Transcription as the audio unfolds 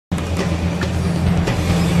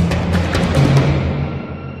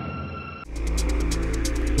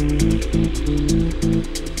Hello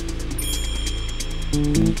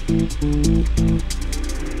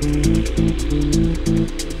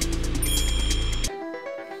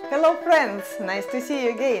friends, nice to see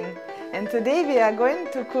you again. And today we are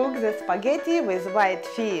going to cook the spaghetti with white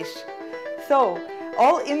fish. So,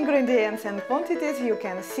 all ingredients and quantities you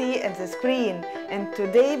can see at the screen. And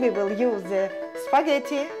today we will use the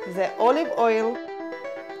spaghetti, the olive oil,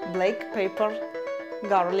 black pepper,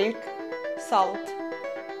 garlic, salt,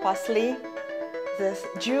 parsley, the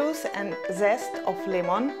juice and zest of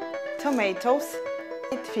lemon, tomatoes,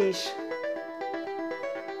 and fish.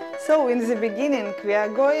 So in the beginning we are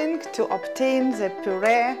going to obtain the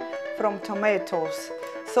puree from tomatoes.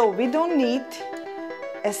 So we don't need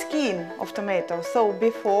a skin of tomato. So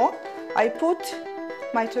before I put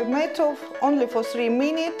my tomato only for 3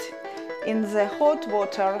 minutes in the hot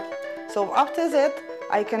water. So after that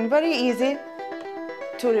I can very easy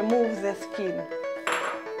to remove the skin.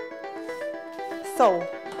 So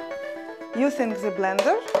using the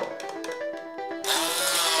blender,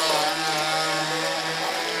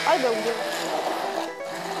 I will do.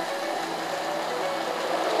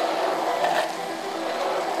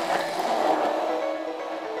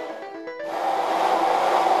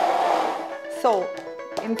 So,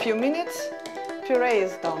 in few minutes, puree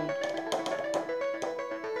is done.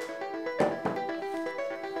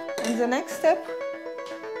 In the next step,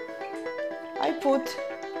 I put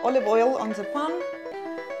olive oil on the pan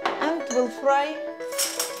and will fry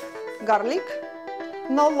garlic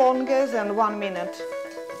no longer than 1 minute.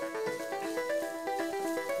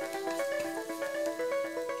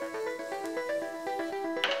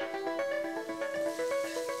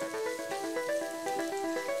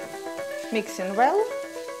 Mixing well.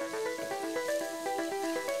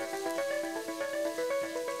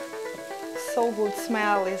 So good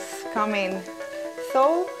smell is coming.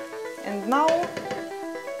 So, and now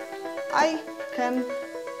I can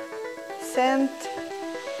send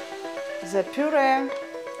the puree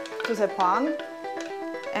to the pan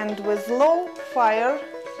and with low fire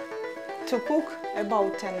to cook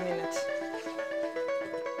about 10 minutes.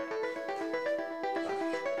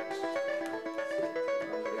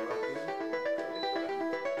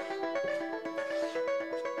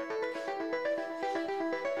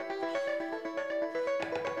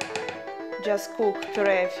 Just cook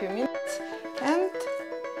puree a few minutes and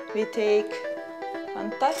we take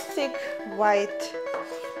fantastic white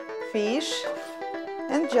fish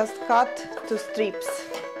and just cut to strips.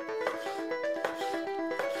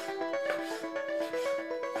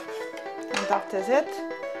 And after that,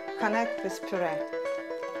 connect with puree.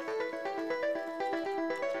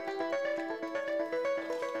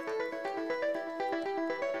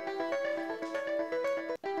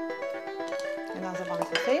 Another one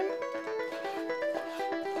the same.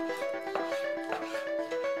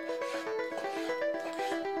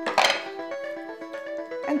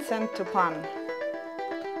 And send to pan.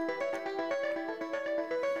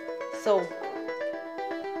 So,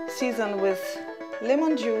 season with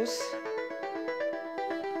lemon juice,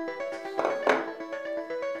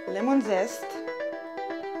 lemon zest,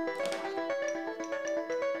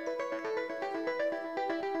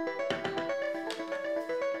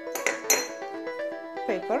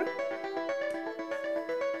 pepper,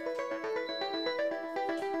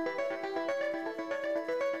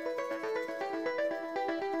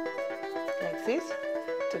 like this,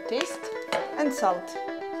 to taste, and salt.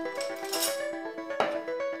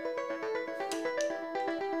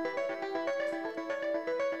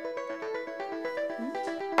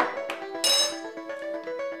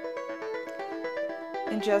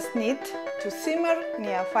 And just need to simmer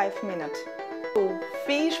near 5 minutes. So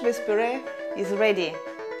fish with puree is ready.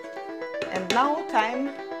 And now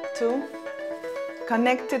time to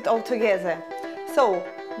connect it all together. So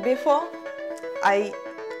before I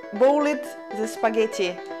boiled the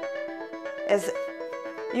spaghetti, as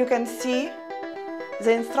you can see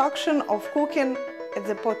the instruction of cooking at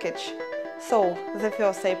the package. So the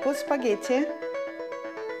first I put spaghetti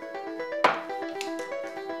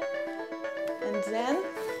and then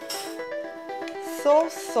so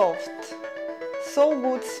soft, so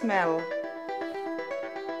good smell,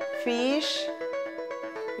 fish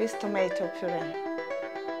with tomato puree,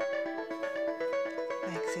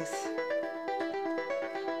 like this.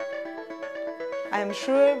 I am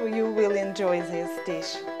sure you will enjoy this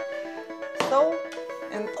dish. So,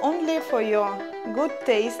 and only for your good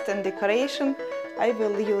taste and decoration, I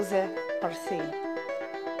will use a parsley.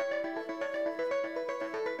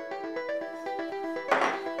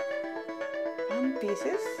 And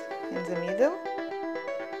pieces in the middle.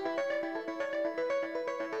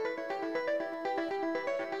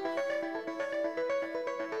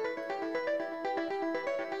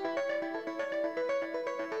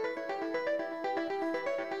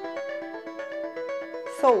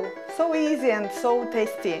 So easy and so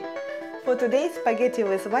tasty. For today's spaghetti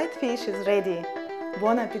with white fish is ready.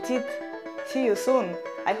 Bon appetit! See you soon.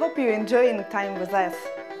 I hope you're enjoying time with us.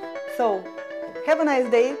 So, have a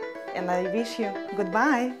nice day and I wish you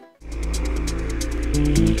goodbye.